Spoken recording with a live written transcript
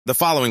The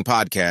following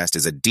podcast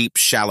is a deep,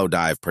 shallow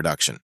dive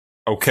production.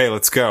 Okay,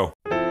 let's go.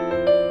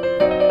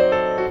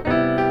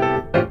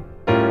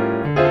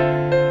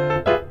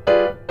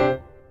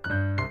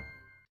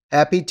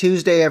 Happy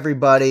Tuesday,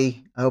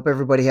 everybody. I hope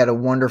everybody had a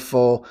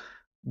wonderful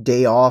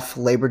day off,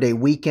 Labor Day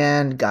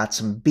weekend, got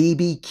some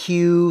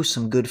BBQ,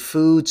 some good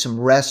food, some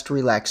rest,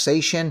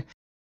 relaxation.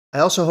 I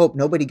also hope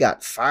nobody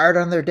got fired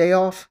on their day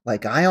off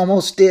like I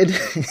almost did.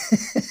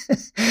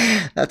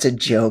 That's a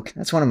joke.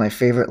 That's one of my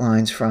favorite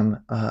lines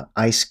from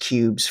Ice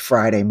Cube's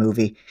Friday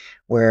movie,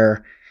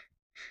 where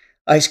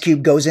Ice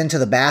Cube goes into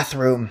the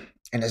bathroom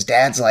and his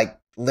dad's like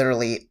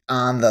literally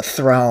on the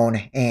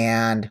throne,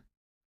 and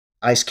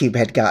Ice Cube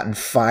had gotten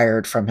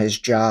fired from his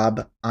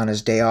job on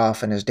his day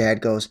off, and his dad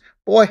goes,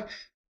 "Boy,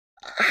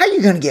 how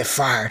you going to get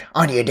fired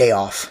on your day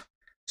off?"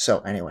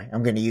 So anyway,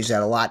 I'm going to use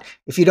that a lot.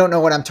 If you don't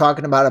know what I'm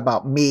talking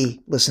about me,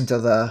 listen to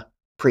the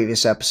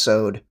previous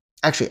episode,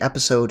 actually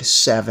episode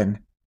 7,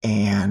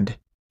 and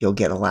you'll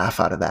get a laugh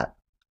out of that.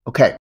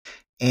 Okay,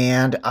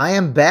 and I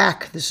am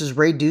back. This is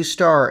Ray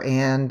Dustar,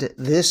 and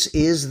this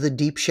is the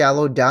Deep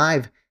Shallow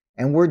Dive,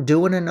 and we're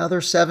doing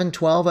another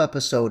 712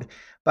 episode.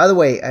 By the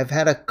way, I've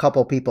had a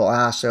couple people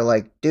ask, they're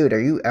like, dude,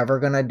 are you ever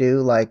going to do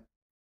like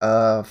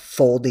a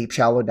full Deep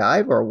Shallow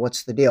Dive, or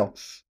what's the deal?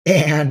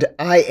 And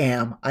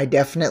I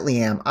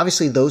definitely am.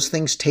 Obviously, those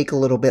things take a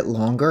little bit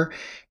longer.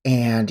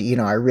 And,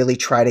 I really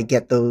try to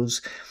get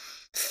those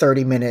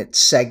 30-minute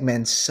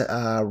segments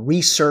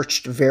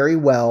researched very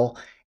well.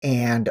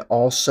 And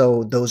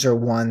also, those are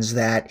ones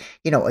that,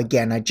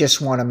 again, I just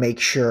want to make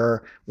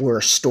sure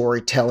we're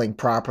storytelling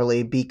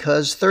properly,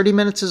 because 30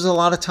 minutes is a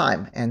lot of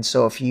time. And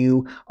so if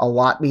you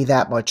allot me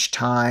that much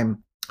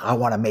time, I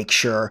want to make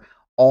sure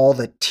all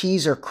the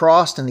T's are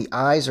crossed and the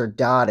I's are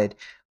dotted.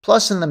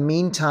 Plus, in the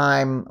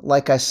meantime,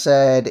 like I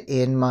said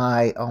in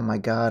my, oh my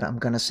God, I'm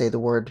going to say the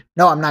word.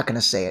 No, I'm not going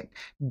to say it.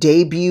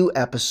 Debut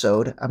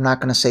episode. I'm not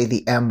going to say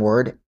the M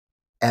word.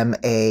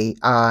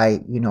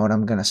 M-A-I, you know what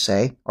I'm going to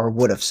say, or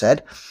would have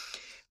said.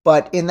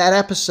 But in that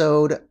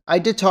episode, I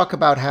did talk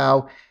about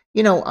how,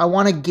 I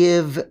want to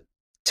give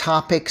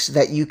topics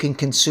that you can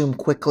consume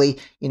quickly.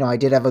 I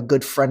did have a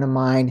good friend of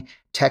mine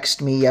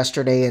text me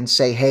yesterday and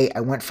say, hey, I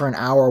went for an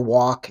hour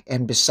walk,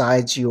 and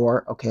besides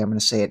your, okay, I'm going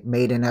to say it,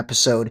 maiden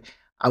episode,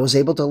 I was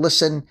able to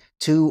listen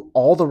to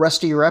all the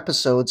rest of your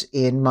episodes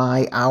in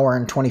my hour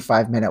and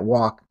 25-minute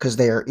walk, because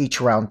they are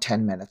each around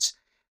 10 minutes.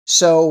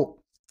 So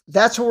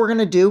that's what we're going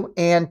to do.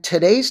 And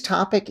today's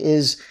topic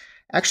is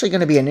actually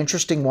going to be an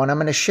interesting one. I'm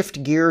going to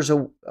shift gears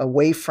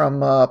away from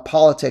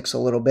politics a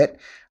little bit.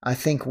 I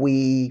think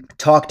we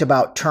talked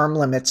about term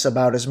limits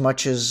about as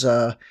much as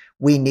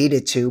we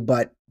needed to,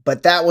 but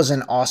that was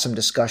an awesome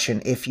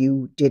discussion. If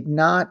you did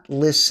not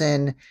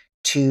listen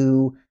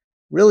to,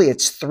 really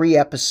it's 3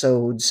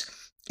 episodes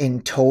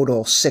in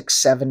total, 6,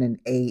 7, and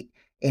 8,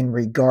 in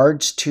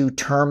regards to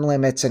term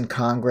limits in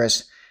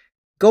Congress,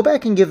 go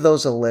back and give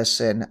those a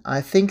listen. I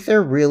think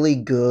they're really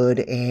good,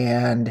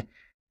 and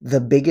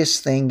the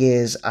biggest thing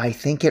is I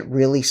think it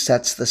really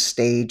sets the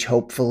stage,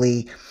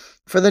 hopefully,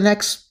 for the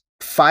next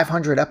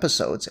 500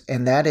 episodes,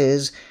 and that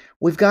is,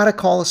 we've got to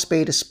call a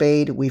spade a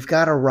spade. We've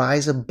got to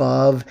rise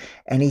above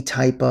any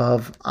type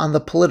of, on the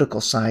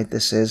political side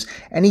this is,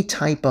 any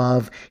type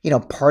of,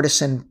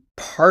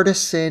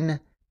 partisan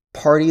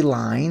party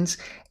lines,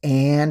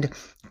 and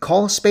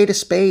call a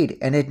spade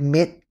and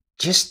admit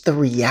just the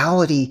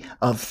reality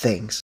of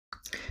things.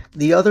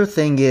 The other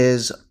thing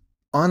is,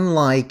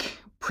 unlike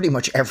pretty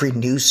much every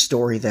news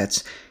story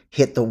that's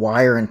hit the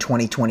wire in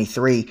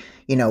 2023,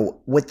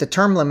 with the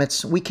term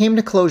limits, we came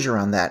to closure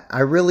on that. I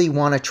really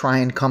want to try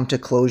and come to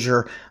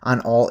closure on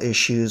all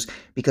issues,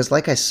 because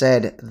like I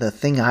said, the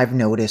thing I've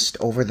noticed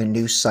over the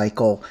news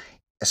cycle,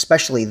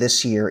 especially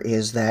this year,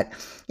 is that,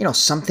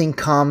 something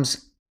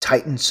comes,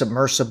 Titan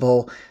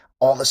submersible,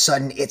 all of a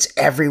sudden it's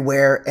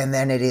everywhere, and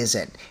then it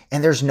isn't.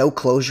 And there's no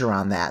closure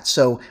on that.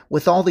 So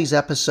with all these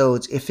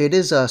episodes, if it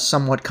is a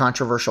somewhat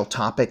controversial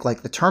topic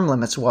like the term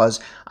limits was,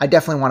 I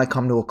definitely want to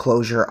come to a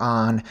closure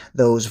on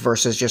those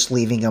versus just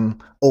leaving them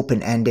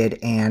open-ended.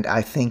 And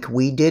I think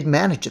we did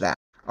manage that.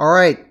 All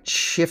right,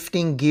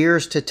 shifting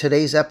gears to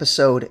today's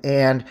episode.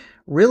 And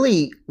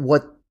really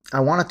what I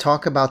want to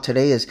talk about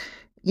today is,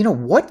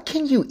 what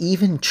can you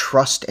even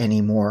trust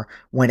anymore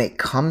when it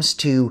comes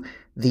to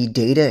the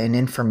data and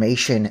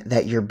information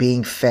that you're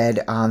being fed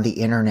on the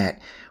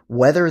internet,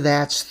 whether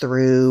that's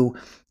through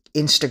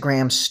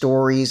Instagram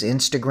stories,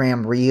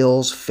 Instagram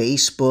reels,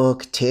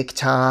 Facebook,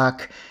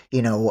 TikTok,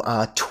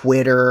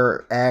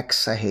 Twitter,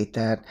 X, I hate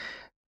that,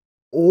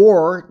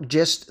 or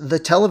just the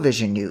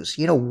television news.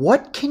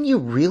 What can you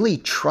really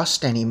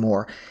trust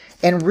anymore?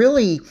 And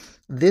really,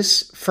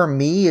 this for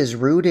me is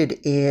rooted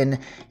in,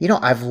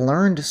 I've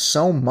learned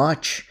so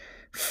much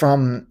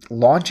from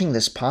launching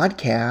this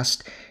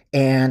podcast,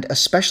 and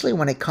especially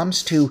when it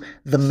comes to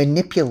the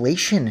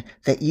manipulation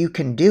that you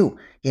can do.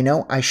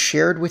 I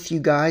shared with you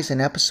guys in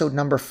episode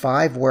number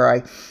 5 where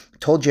I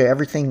told you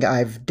everything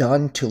I've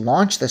done to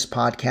launch this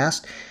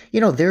podcast.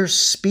 There's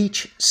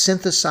speech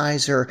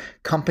synthesizer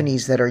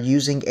companies that are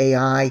using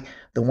AI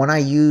The one I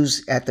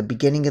use at the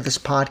beginning of this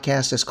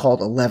podcast is called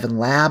 11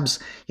 Labs.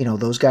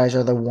 Those guys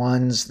are the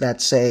ones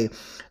that say,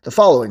 the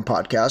following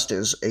podcast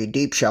is a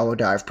deep, shallow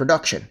dive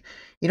production.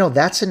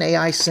 That's an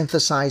AI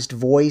synthesized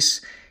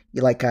voice.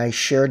 Like I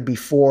shared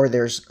before,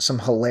 there's some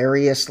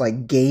hilarious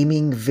like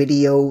gaming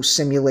video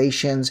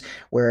simulations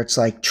where it's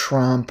like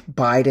Trump,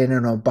 Biden,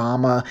 and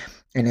Obama,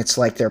 and it's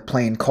like they're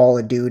playing Call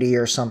of Duty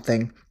or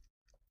something.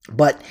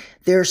 But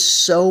there's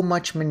so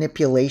much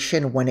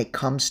manipulation when it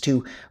comes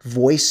to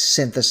voice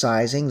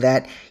synthesizing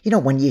that,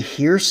 when you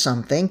hear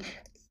something,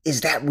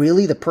 is that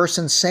really the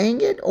person saying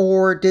it,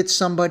 or did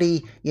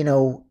somebody,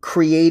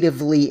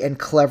 creatively and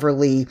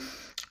cleverly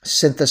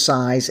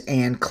synthesize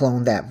and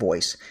clone that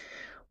voice?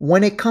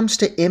 When it comes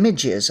to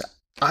images,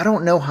 I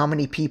don't know how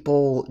many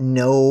people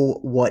know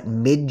what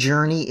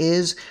Midjourney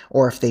is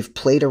or if they've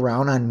played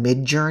around on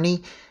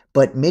Midjourney,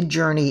 but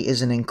Midjourney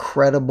is an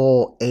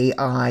incredible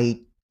AI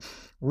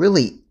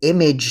really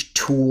image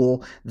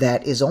tool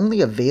that is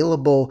only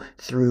available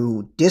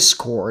through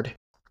Discord.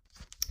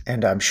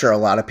 And I'm sure a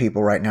lot of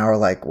people right now are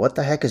like, what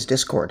the heck is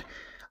Discord?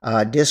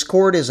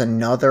 Discord is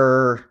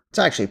it's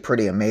actually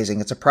pretty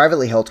amazing. It's a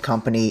privately held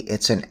company.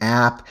 It's an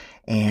app.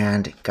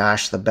 And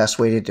gosh, the best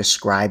way to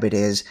describe it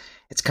is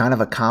it's kind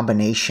of a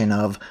combination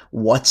of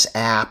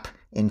WhatsApp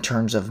in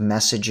terms of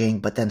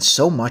messaging, but then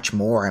so much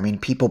more. I mean,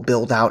 people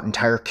build out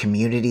entire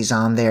communities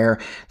on there.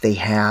 They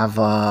have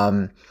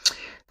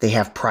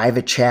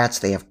private chats.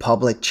 They have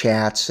public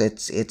chats.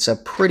 It's a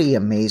pretty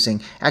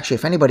amazing. Actually,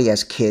 if anybody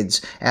has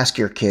kids, ask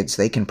your kids.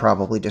 They can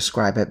probably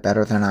describe it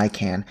better than I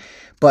can.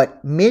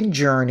 But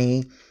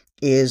Midjourney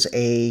is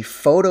a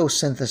photo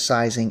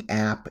synthesizing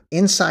app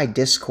inside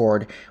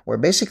Discord where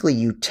basically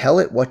you tell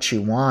it what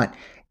you want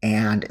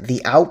and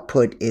the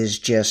output is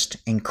just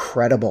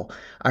incredible.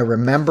 I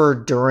remember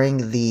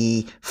during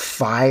the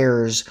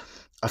fires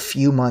a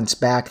few months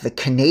back, the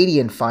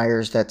Canadian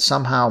fires that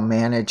somehow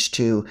managed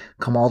to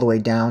come all the way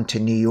down to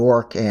New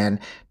York and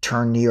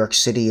turn New York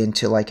City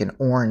into like an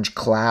orange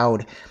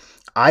cloud.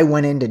 I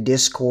went into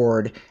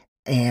Discord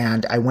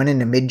and I went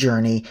into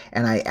Midjourney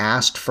and I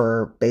asked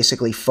for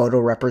basically photo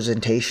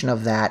representation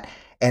of that.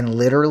 And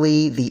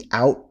literally the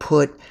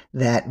output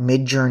that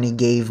Midjourney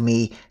gave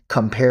me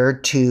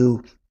compared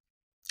to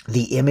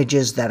the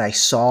images that I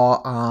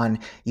saw on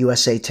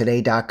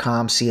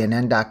usatoday.com,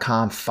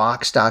 CNN.com,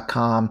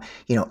 Fox.com,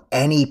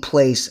 any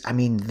place,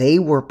 they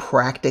were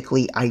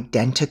practically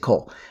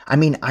identical.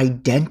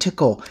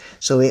 Identical.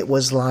 So it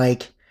was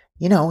like,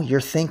 you're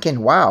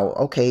thinking, wow,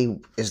 okay,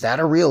 is that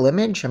a real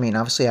image?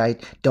 Obviously I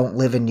don't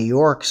live in New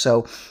York,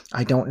 so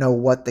I don't know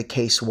what the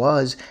case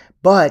was,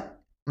 but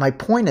my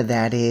point of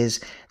that is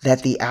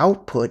that the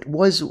output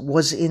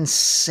was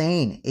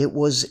insane. It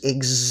was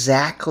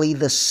exactly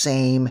the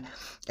same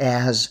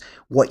as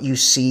what you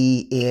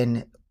see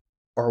in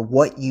or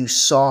what you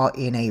saw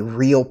in a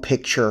real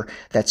picture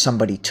that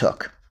somebody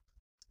took.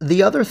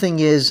 The other thing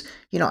is,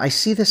 I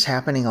see this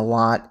happening a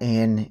lot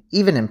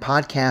even in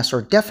podcasts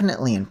or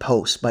definitely in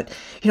posts, but,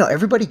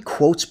 everybody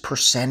quotes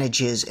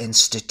percentages and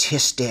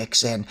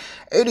statistics and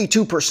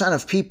 82%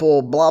 of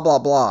people, blah, blah,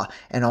 blah,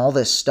 and all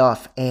this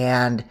stuff.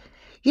 And,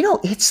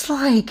 it's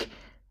like,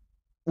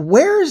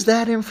 where is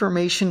that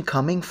information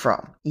coming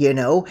from?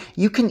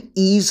 You can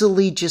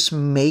easily just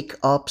make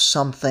up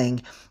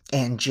something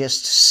and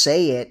just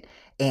say it.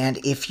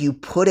 And if you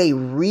put a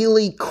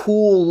really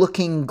cool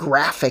looking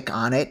graphic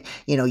on it,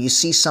 you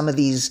see some of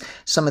these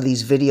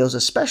videos,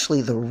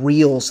 especially the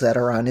reels that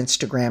are on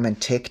Instagram and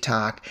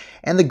TikTok,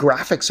 and the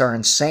graphics are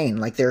insane.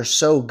 Like they're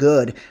so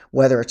good,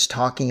 whether it's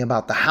talking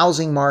about the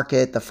housing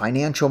market, the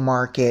financial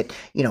market,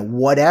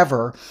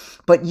 whatever.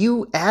 But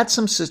you add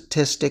some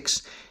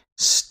statistics,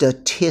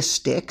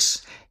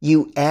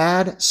 you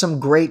add some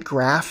great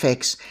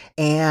graphics,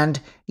 and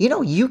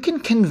you can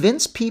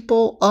convince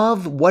people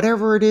of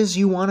whatever it is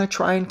you want to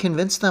try and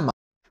convince them of.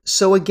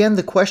 So again,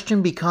 the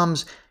question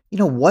becomes,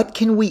 what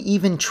can we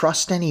even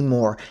trust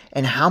anymore,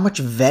 and how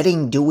much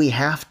vetting do we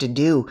have to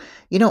do?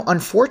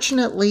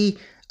 Unfortunately,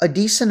 a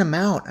decent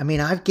amount.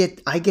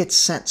 I get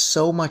sent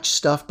so much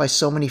stuff by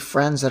so many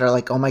friends that are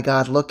like, oh my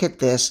God, look at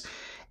this.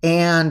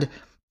 And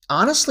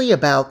honestly,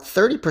 about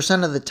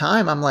 30% of the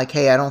time, I'm like,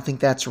 hey, I don't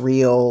think that's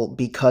real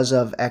because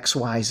of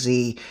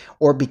XYZ,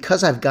 or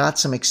because I've got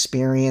some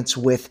experience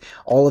with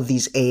all of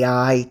these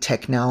AI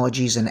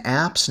technologies and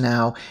apps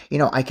now,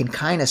 I can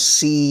kind of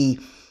see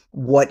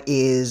what's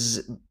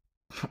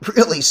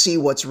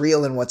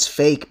real and what's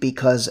fake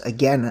because,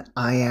 again,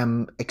 I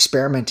am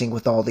experimenting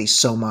with all these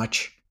so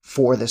much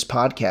for this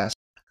podcast.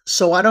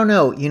 So I don't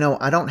know,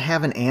 I don't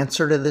have an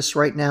answer to this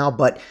right now,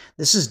 but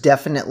this is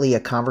definitely a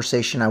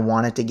conversation I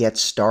wanted to get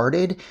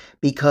started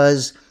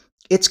because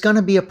it's going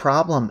to be a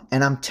problem.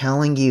 And I'm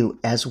telling you,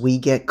 as we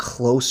get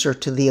closer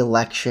to the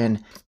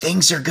election,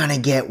 things are going to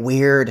get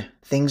weird.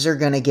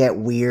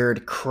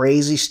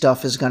 Crazy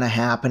stuff is going to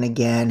happen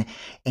again.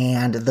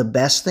 And the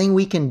best thing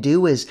we can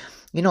do is,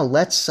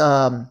 let's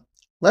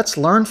Let's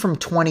learn from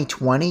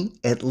 2020,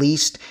 at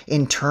least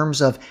in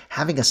terms of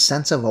having a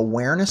sense of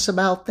awareness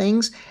about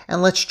things,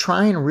 and let's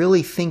try and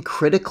really think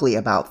critically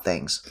about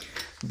things.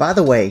 By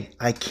the way,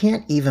 I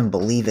can't even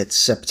believe it's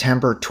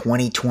September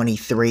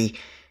 2023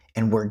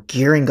 and we're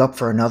gearing up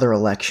for another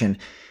election.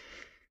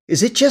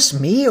 Is it just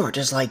me, or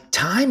does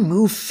time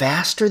move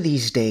faster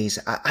these days?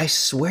 I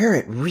swear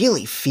it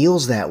really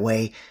feels that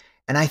way.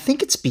 And I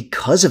think it's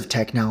because of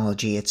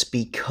technology. It's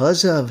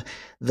because of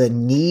the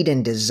need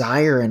and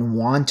desire and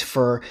want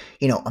for,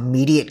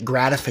 immediate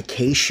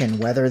gratification,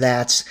 whether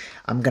that's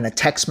I'm going to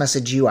text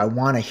message you, I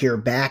want to hear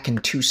back in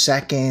 2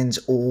 seconds,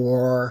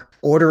 or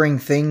ordering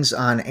things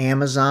on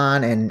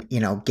Amazon and,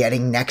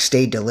 getting next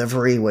day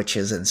delivery, which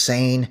is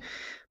insane.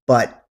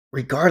 But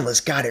regardless,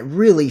 God, it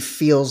really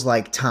feels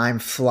like time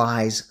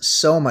flies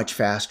so much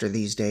faster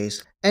these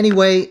days.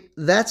 Anyway,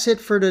 that's it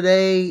for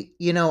today.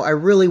 I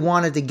really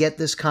wanted to get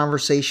this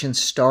conversation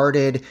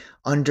started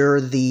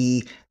under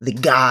the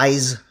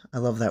guise, I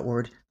love that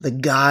word, the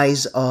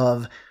guise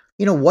of,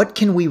 what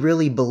can we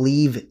really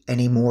believe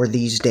anymore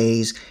these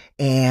days?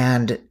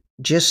 And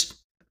just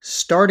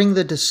starting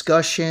the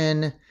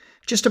discussion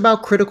just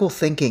about critical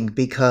thinking,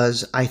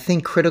 because I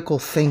think critical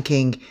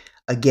thinking,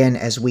 again,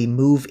 as we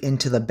move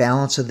into the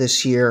balance of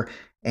this year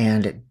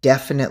and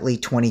definitely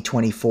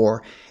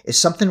 2024, is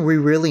something we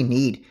really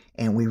need.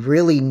 And we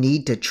really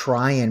need to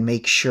try and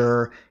make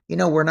sure,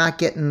 we're not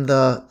getting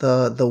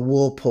the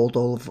wool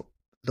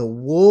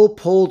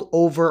pulled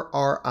over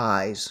our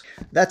eyes.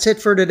 That's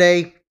it for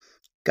today.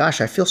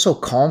 Gosh, I feel so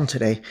calm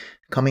today,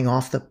 coming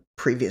off the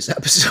previous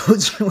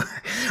episodes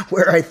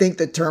where I think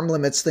the term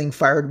limits thing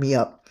fired me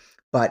up.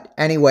 But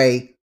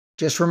anyway,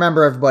 just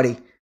remember, everybody,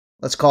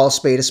 let's call a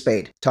spade a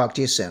spade. Talk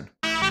to you soon.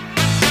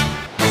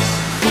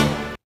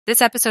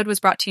 This episode was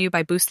brought to you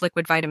by Boost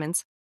Liquid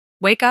Vitamins.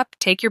 Wake up,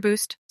 take your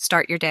Boost,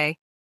 start your day.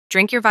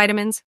 Drink your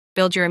vitamins,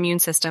 build your immune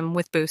system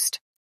with Boost.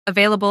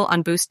 Available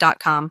on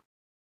Boost.com.